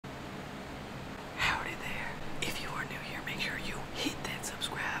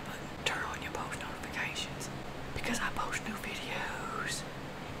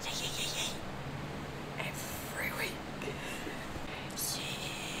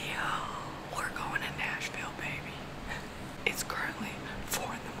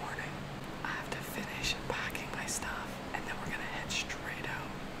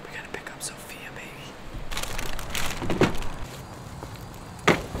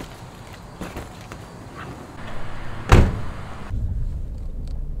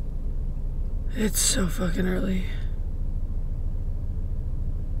It's so fucking early.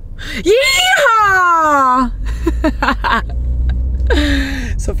 Yeehaw!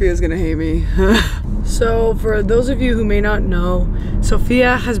 Sophia's gonna hate me. So for those of you who may not know,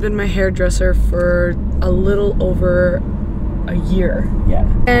 Sophia has been my hairdresser for a little over a year.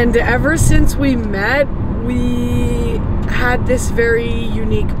 Yeah. And ever since we met, we had this very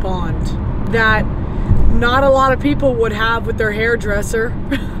unique bond that not a lot of people would have with their hairdresser.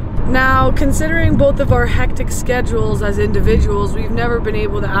 Now, considering both of our hectic schedules as individuals, we've never been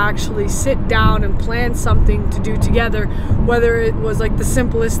able to actually sit down and plan something to do together, whether it was like the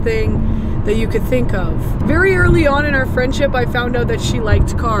simplest thing that you could think of. Very early on in our friendship, I found out that she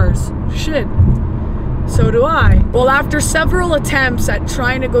liked cars. Shit. So do I. Well, after several attempts at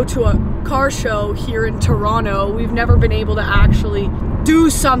trying to go to a car show here in Toronto, we've never been able to actually do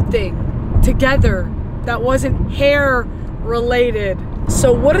something together that wasn't hair related.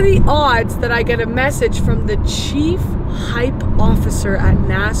 So what are the odds that I get a message from the chief hype officer at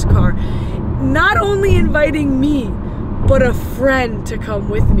NASCAR, not only inviting me, but a friend to come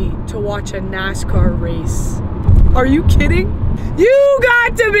with me to watch a NASCAR race? Are you kidding? You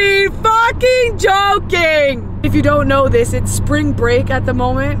got to be fucking joking! If you don't know this, it's spring break at the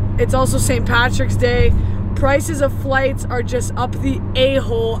moment. It's also St. Patrick's Day. Prices of flights are just up the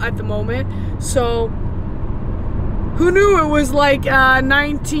a-hole at the moment. So who knew it was like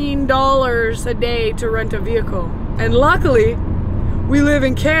 $19 a day to rent a vehicle? And luckily, we live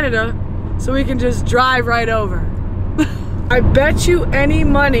in Canada, so we can just drive right over. I bet you any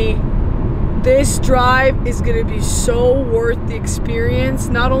money this drive is gonna be so worth the experience.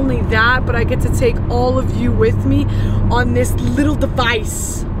 Not only that, but I get to take all of you with me on this little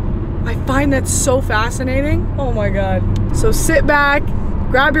device. I find that so fascinating. Oh my God. So sit back,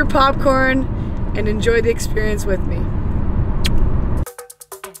 grab your popcorn, and enjoy the experience with me.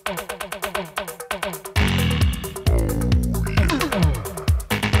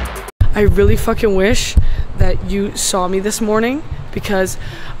 I really fucking wish that you saw me this morning, because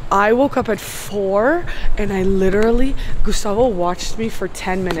I woke up at 4 and I literally, Gustavo watched me for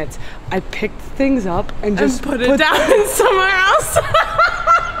 10 minutes. I picked things up and just put it down somewhere else.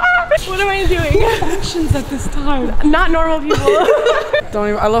 What am I doing? Actions at this time. Not normal people. Don't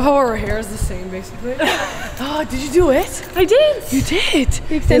even, I love how our hair is the same basically. Oh, did you do it? I did. You did.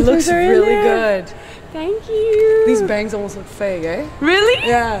 It looks really good. Thank you. These bangs almost look fake, eh? Really?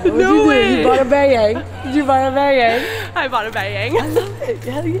 Yeah. What'd you do? You bought a bang. Did you buy a bang? I bought a bang. I love it.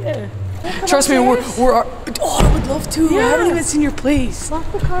 Hell yeah. Trust me, we're oh, I would love to. Yeah. I haven't even seen your place. Lock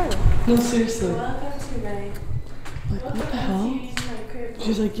the car. No, seriously. Welcome to my... What the hell?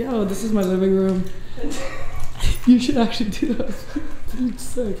 She's like, yo, this is my living room. You should actually do that. It's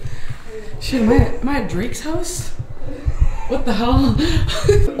sick. Shit, am I at Drake's house? What the hell?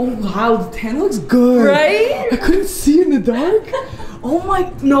 Oh wow, the tan looks good. Right? I couldn't see in the dark. Oh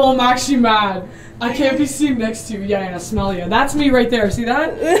my, no, I'm actually mad. I can't be seen next to you. Yeah, smell you. That's me right there. See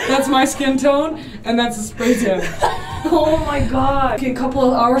that? That's my skin tone, and that's a spray tan. Oh my God. Okay, a couple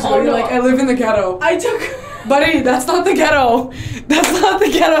of hours ago, you're like, I live in the ghetto. I took... Buddy, that's not the ghetto. That's not the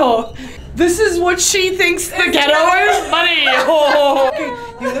ghetto. This is what she thinks the ghetto is, buddy. Oh. Okay,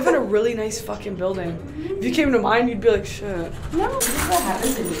 you live in a really nice fucking building. If you came to mine, you'd be like, shit. No, this is what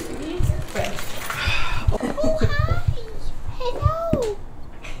happens in me. Okay. Oh, hi. Hello.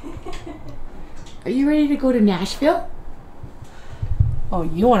 Are you ready to go to Nashville? Oh,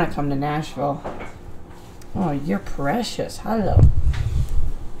 you want to come to Nashville? Oh, you're precious. Hello.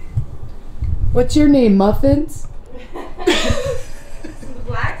 What's your name, Muffins?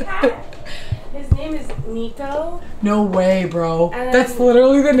 Black cat. His name is Nico. No way, bro. That's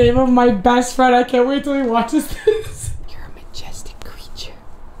literally the name of my best friend. I can't wait till he watches this. You're a majestic creature.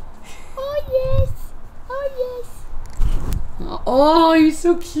 Oh, yes. Oh, yes. Oh, you're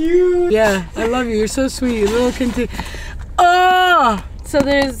so cute. Yeah, I love you. You're so sweet. Little conti. Oh! So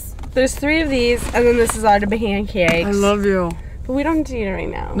there's 3 of these, and then this is our pancakes. I love you. But we don't need to eat it right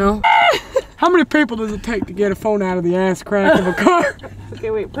now. No? How many people does it take to get a phone out of the ass crack of a car? Okay,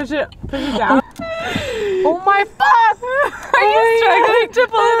 wait, push it down. Oh my fuck! Are you struggling to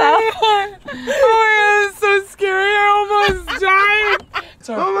pull it out? Oh my God, it's so scary. I almost died.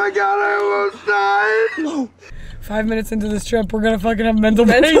 Sorry. Oh my God, I almost died. No. 5 minutes into this trip, we're gonna fucking have mental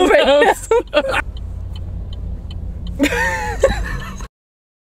breakdowns.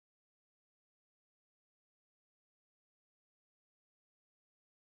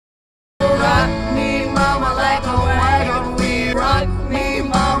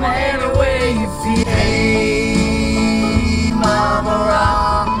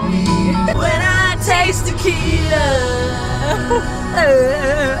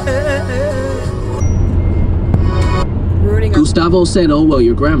 Gustavo said, "Oh well,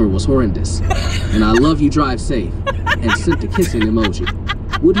 your grammar was horrendous, and I love you, drive safe," and sent a kissing emoji.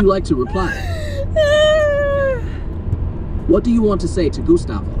 Would you like to reply? What do you want to say to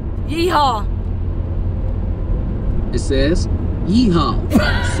Gustavo? Yeehaw. It says, "Yeehaw."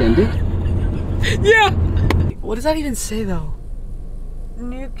 Send it. Yeah. What does that even say though?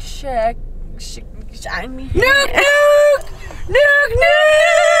 Nuke shack. Shine me. Nuke, nuke, nuke, nuke.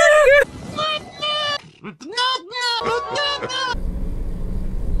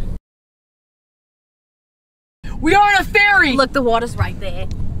 We are on a ferry. Look, the water's right there.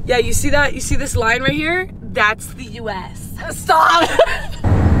 Yeah, you see that? You see this line right here? That's the US. Stop!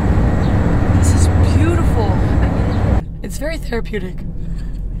 This is beautiful. It's very therapeutic.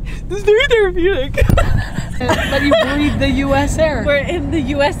 It's very therapeutic. Let you breathe the US air. We're in the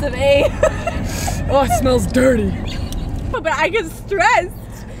US of A. Oh, it smells dirty. But I get stressed.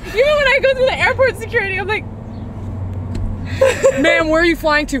 Even when I go through the airport security, I'm like, ma'am, where are you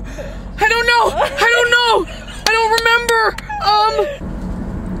flying to? I don't know. I don't know. I don't remember.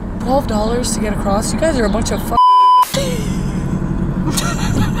 $12 to get across. You guys are a bunch of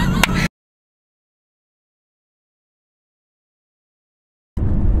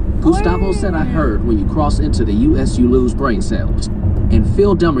Gustavo said, "I heard when you cross into the US you lose brain cells and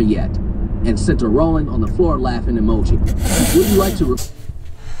feel dumber yet," and sent a rolling on the floor laughing emoji. Would you like to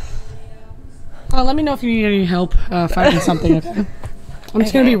let me know if you need any help finding something, okay? I'm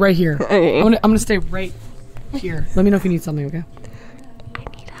just gonna be right here. I'm gonna stay right here. Let me know if you need something, okay? I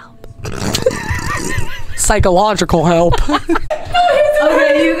need help. Psychological help.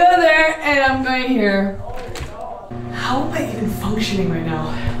 Okay, you go there and I'm going here. How am I even functioning right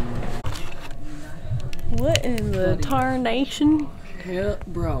now? What in the tarnation? Hell,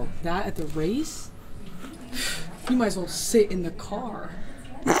 bro, that at the race? You might as well sit in the car.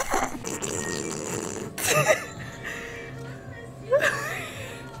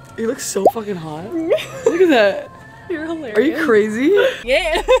 You look so fucking hot. Look at that. You're hilarious. Are you crazy?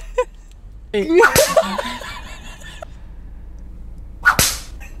 Yeah.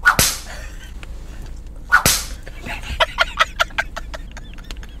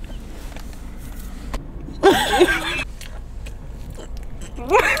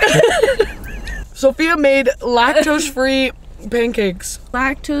 Sophia made lactose-free pancakes.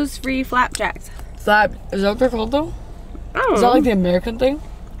 Lactose-free flapjacks. Is that what they're called though? Oh. Is that like the American thing?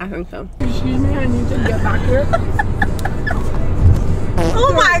 I think so. Excuse me, I need to get back here.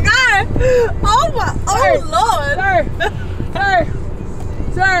 Oh my god! Oh my! Oh lord!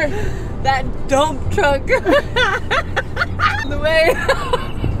 Sir! That dump truck. The way.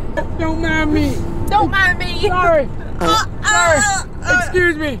 Don't mind me. Don't mind me. Sorry.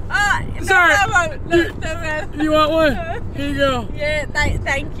 Excuse me. Sorry. You want one? Here you go. Yeah,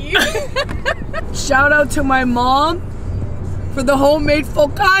 thank you. Shout out to my mom for the homemade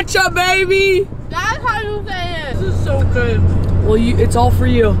focaccia, baby. That's how you say it. This is so good. Well, it's all for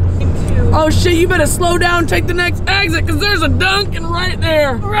you. Thank you. Oh shit, you better slow down, take the next exit, cause there's a Dunkin' right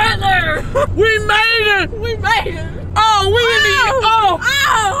there. Right there. We made it. We made it. Oh, we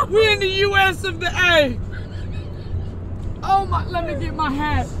Oh. in the US of the A. Oh my, let me get my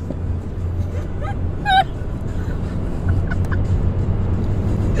hat.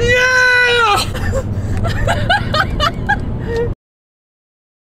 Yeah!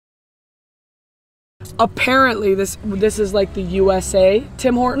 Apparently this is like the USA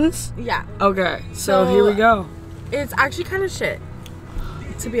Tim Hortons. Yeah. Okay, so here we go. It's actually kind of shit,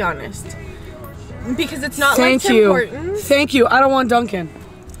 to be honest. Because it's not Thank like Tim you. Hortons. Thank you. I don't want Dunkin'.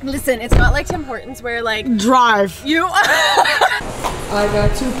 Listen, it's not like Tim Hortons where like Drive. you I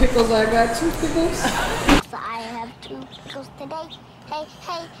got 2 pickles. I got 2 pickles. I have 2 pickles today. Hey,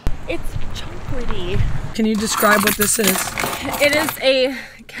 hey. It's chocolatey. Can you describe what this is? It is a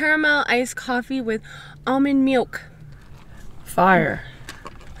caramel iced coffee with almond milk. Fire.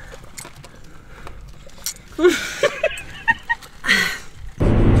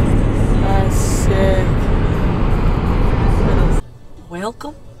 That's sick.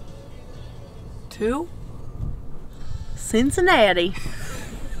 Welcome to Cincinnati.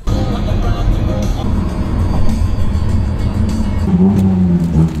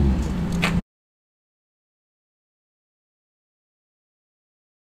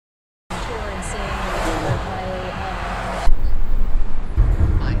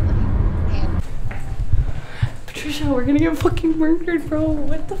 Patricia, we're gonna get fucking murdered, bro.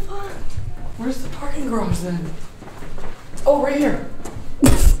 What the fuck? Where's the parking garage then? Oh, right here.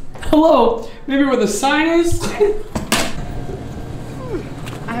 Hello. Maybe where the sign is? I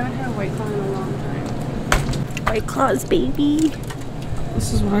haven't had a White Claw in a long time. White Claws, baby.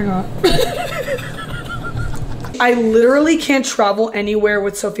 This is what I got. I literally can't travel anywhere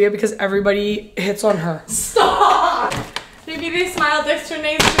with Sophia because everybody hits on her. Stop! Maybe they smiled extra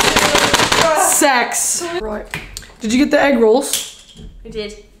names. Sex. Right. Did you get the egg rolls? I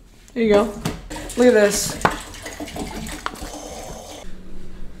did. There you go. Look at this.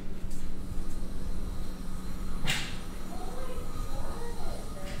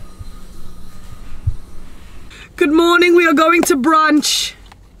 Good morning, we are going to brunch.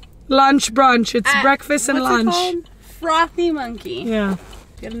 Lunch brunch, it's breakfast and lunch. What's it called? Frothy Monkey. Yeah.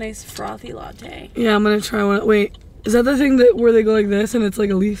 Get a nice frothy latte. Yeah, I'm gonna try one. Wait, is that the thing that where they go like this and it's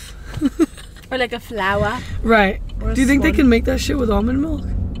like a leaf? Or like a flower. Right. Do you think they can make that shit with almond milk?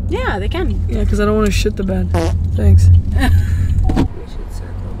 Yeah, they can. Yeah, because I don't want to shit the bed. Thanks. We should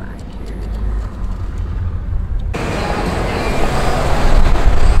circle back here.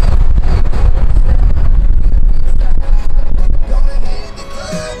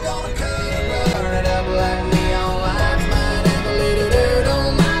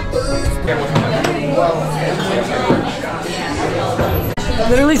 I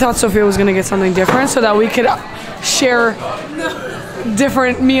literally thought Sophia was gonna get something different so that we could share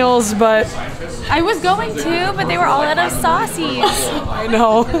different meals, but I was going to, but they were all out of saucies. I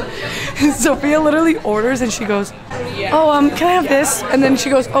know. Sophia literally orders and she goes, oh, can I have this? And then she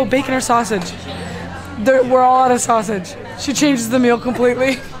goes, oh, bacon or sausage? We're all out of sausage. She changes the meal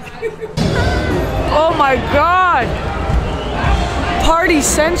completely. Oh my God. Party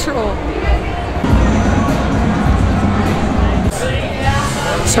Central.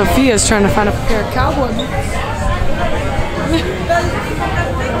 Sophia's trying to find a pair of cowboy boots.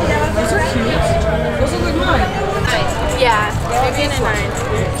 Those are cute. Those look like mine. Yeah, maybe in a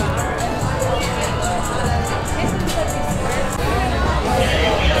 9.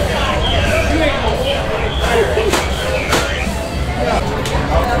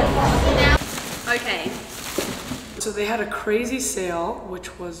 Okay. So they had a crazy sale,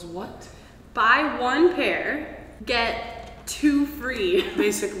 which was what? Buy one pair, get 2 free.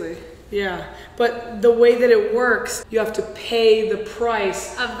 Basically. Yeah, but the way that it works, you have to pay the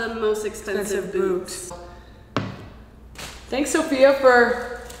price Of the most expensive boots. Thanks, Sophia,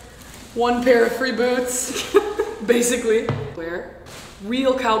 for one pair of free boots. Basically. Wear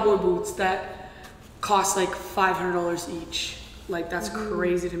real cowboy boots that cost like $500 each. Like, that's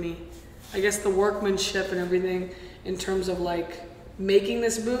crazy to me. I guess the workmanship and everything in terms of like making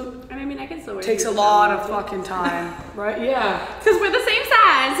this boot I mean, I can still wear takes a these lot now. of fucking time. Right? Yeah. Because we're the same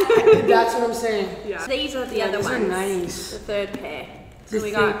size. That's what I'm saying. Yeah. These are the Yeah, other these ones. are nice. The third pair. So The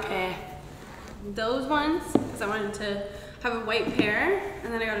we third got pair. those ones because I wanted to have a white pair,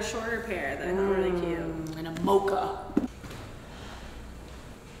 and then I got a shorter pair that I thought were really cute. And a mocha.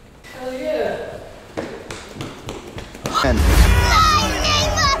 Hell yeah.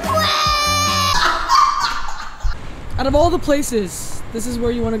 Out of all the places, this is where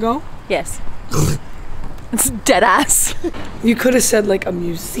you want to go? Yes. It's dead ass. You could have said like a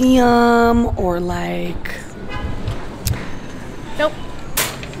museum or like... Nope.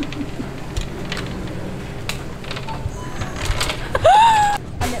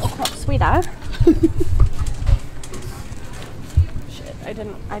 A little crop sweeter. Shit, I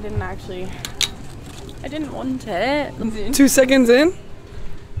didn't want it. 2 seconds in,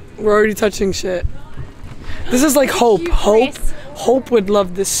 we're already touching shit. This is like Hope. Hope would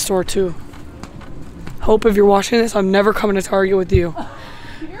love this store too. Hope, if you're watching this, I'm never coming to Target with you.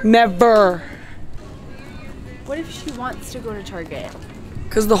 Never. What if she wants to go to Target?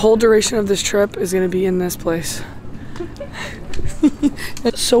 Because the whole duration of this trip is going to be in this place.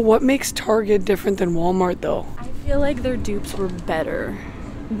 So what makes Target different than Walmart though? I feel like their dupes were better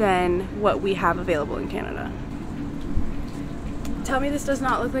than what we have available in Canada. Tell me this does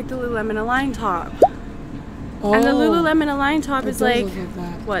not look like the Lululemon Align top. Oh, And the Lululemon Align top it is does like, look like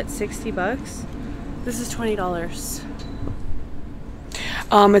that. what, $60? This is $20.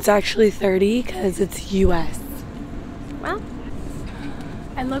 It's actually 30 because it's US. Well,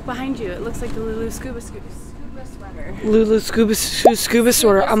 and look behind you. It looks like the Lulu scuba sweater. Lulu scuba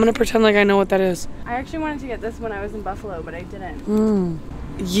sweater. I'm gonna pretend like I know what that is. I actually wanted to get this when I was in Buffalo, but I didn't.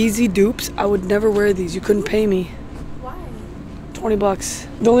 Yeezy dupes. I would never wear these. You couldn't pay me. Why? 20 bucks.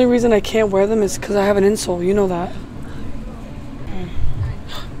 The only reason I can't wear them is because I have an insole. You know that.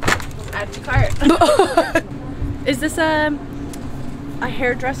 Add to cart. Is this a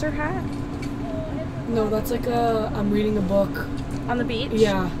hairdresser hat No, that's like I'm reading a book. on the beach?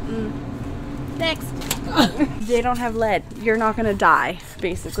 Yeah. Next. They don't have lead. You're not gonna die,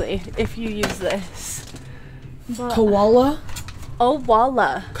 basically, if you use this. But Koala? oh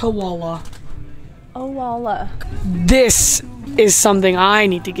walla. Koala. Oh walla. This is something I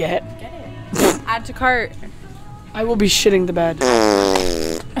need to get. Add to cart. I will be shitting the bed.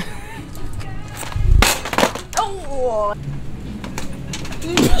 Oh.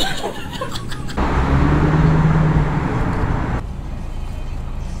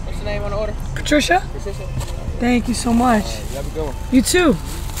 What's the name on the order? Patricia? Patricia. Thank you so much. You have a good one. You too.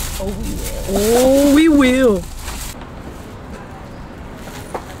 Oh, we will. Oh, we will.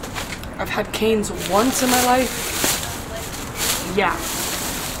 I've had canes once in my life. Yeah.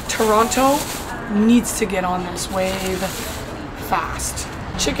 Toronto needs to get on this wave fast.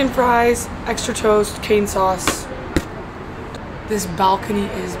 Chicken fries, extra toast, cane sauce. This balcony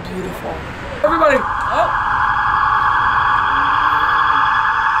is beautiful. Everybody, oh.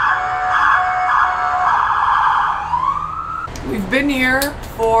 We've been here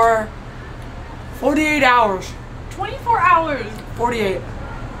for 48 hours. 24 hours. 48.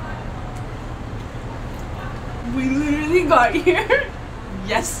 We literally got here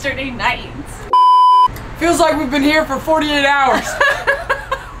yesterday night. Feels like we've been here for 48 hours.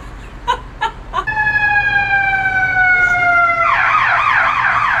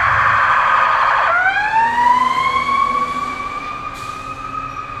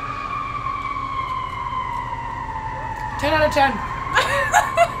 Out of 10.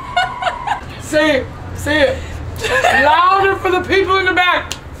 Say it. Say it. Louder for the people in the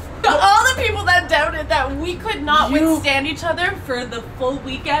back. All the people that doubted that we could not withstand each other for the full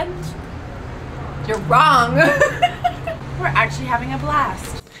weekend, you're wrong. We're actually having a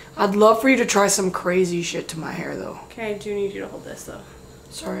blast. I'd love for you to try some crazy shit to my hair though. Okay, I do need you to hold this though.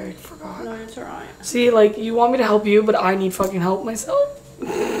 Sorry, I forgot. No, it's alright. See, like, you want me to help you, but I need fucking help myself?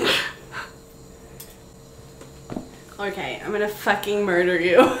 Okay, I'm gonna fucking murder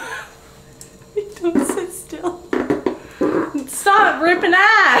you. Don't sit still. Stop ripping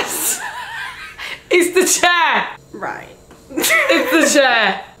ass. It's the chair. Right. It's the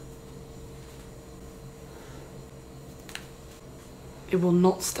chair. It will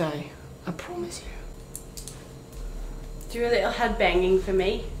not stay. I promise you. Do a little head banging for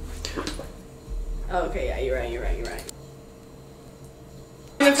me. Oh, okay, yeah, you're right.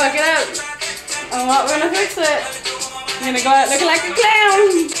 I'm gonna fuck it up. I'm not gonna fix it. I'm gonna go out looking like a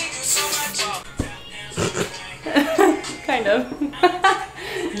clown. Kind of.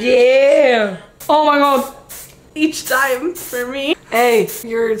 Yeah. Oh my god. Each time for me. Hey,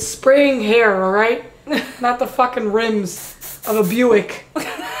 you're spraying hair, alright? Not the fucking rims of a Buick.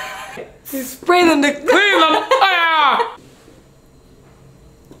 You spray them to clean them. Ah!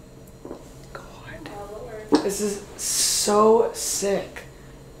 God. This is so sick.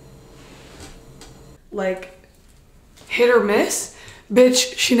 Like, hit or miss?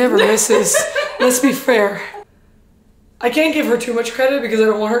 Bitch, she never misses. Let's be fair. I can't give her too much credit because I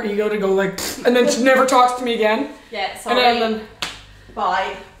don't want her ego to go like, and then she never talks to me again. Yeah, sorry. And then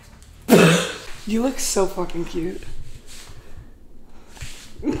bye. You look so fucking cute.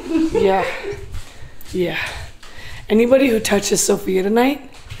 Yeah. Yeah. Anybody who touches Sophia tonight,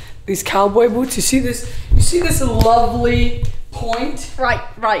 these cowboy boots, you see this lovely point?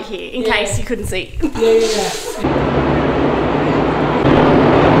 Right here, in case you couldn't see. Yeah.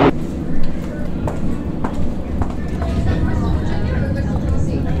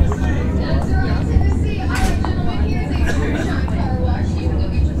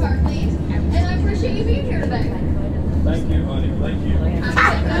 Thank you, honey. Thank you.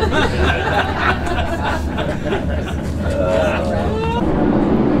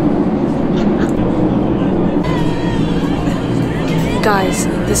 Guys,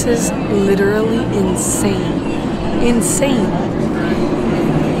 this is literally insane. Insane.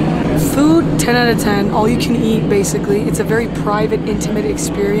 Food, 10 out of 10. All you can eat, basically. It's a very private, intimate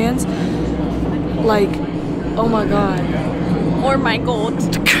experience. Like, oh my god. Or my gold.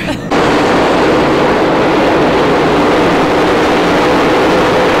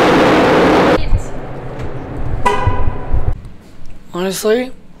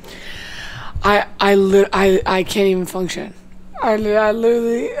 Honestly, I can't even function. I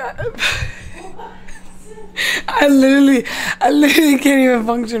literally can't even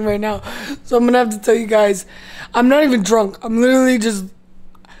function right now. So I'm gonna have to tell you guys, I'm not even drunk. I'm literally just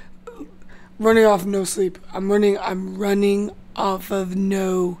running off no sleep. I'm running off of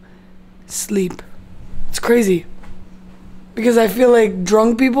no sleep. It's crazy. Because I feel like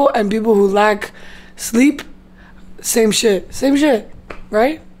drunk people and people who lack sleep, same shit,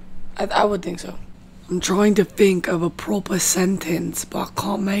 right? I would think so. I'm trying to think of a proper sentence, but I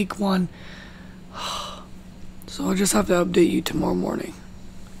can't make one. So I'll just have to update you tomorrow morning.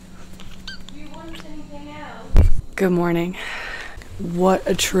 Do you want anything else? Good morning. What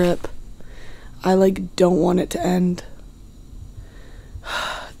a trip. I like don't want it to end.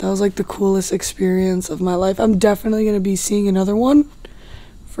 That was like the coolest experience of my life. I'm definitely gonna be seeing another one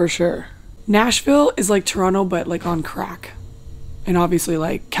for sure. Nashville is like Toronto, but like on crack. And obviously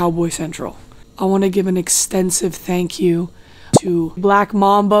like Cowboy Central. I want to give an extensive thank you to Black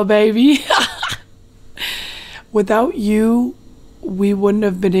Mamba, baby. Without you, we wouldn't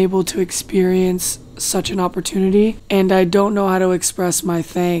have been able to experience such an opportunity. And I don't know how to express my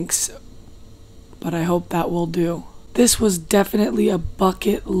thanks, but I hope that will do. This was definitely a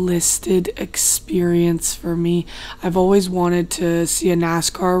bucket listed experience for me. I've always wanted to see a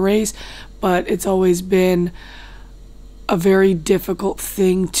NASCAR race, but it's always been a very difficult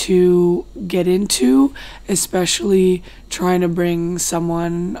thing to get into, especially trying to bring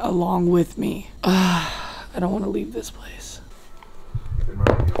someone along with me. I don't want to leave this place.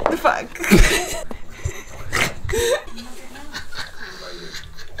 Fuck.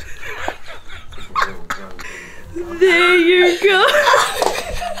 There you go.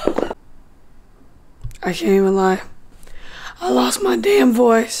 I can't even lie. I lost my damn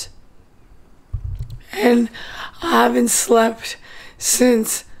voice. And I haven't slept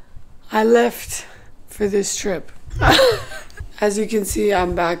since I left for this trip. As you can see,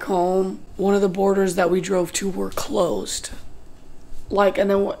 I'm back home. One of the borders that we drove to were closed. And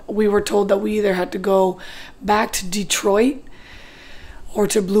then we were told that we either had to go back to Detroit or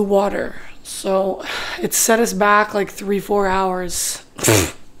to Blue Water. So it set us back like 3-4 hours.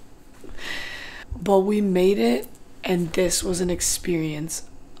 But we made it, and this was an experience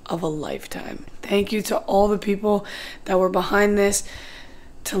of a lifetime. Thank you to all the people that were behind this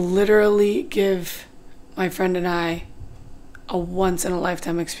to literally give my friend and I a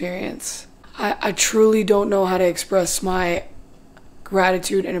once-in-a-lifetime experience. I truly don't know how to express my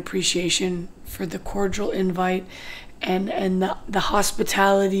gratitude and appreciation for the cordial invite and the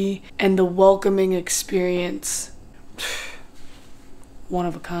hospitality and the welcoming experience. One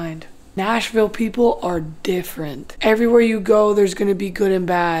of a kind. Nashville people are different. Everywhere you go, there's gonna be good and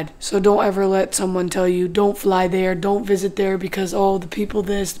bad. So don't ever let someone tell you, don't fly there, don't visit there because, oh, the people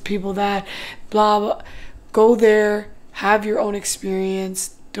this, the people that, blah, blah. Go there, have your own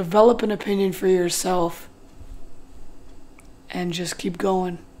experience, develop an opinion for yourself, and just keep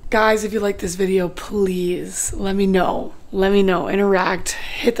going. Guys, if you like this video, please let me know. Let me know, interact,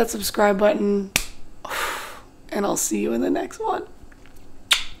 hit that subscribe button, and I'll see you in the next one.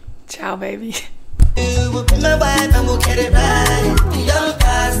 Ciao, baby. Everybody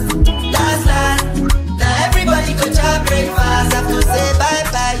go to breakfast. Have to say bye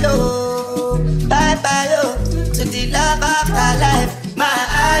bye yo, bye bye yo to the love after life. My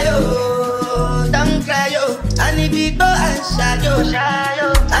ayo, don't cry yo. I need to go and shadow,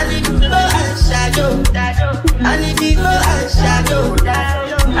 I need to go and shadow, I need to go.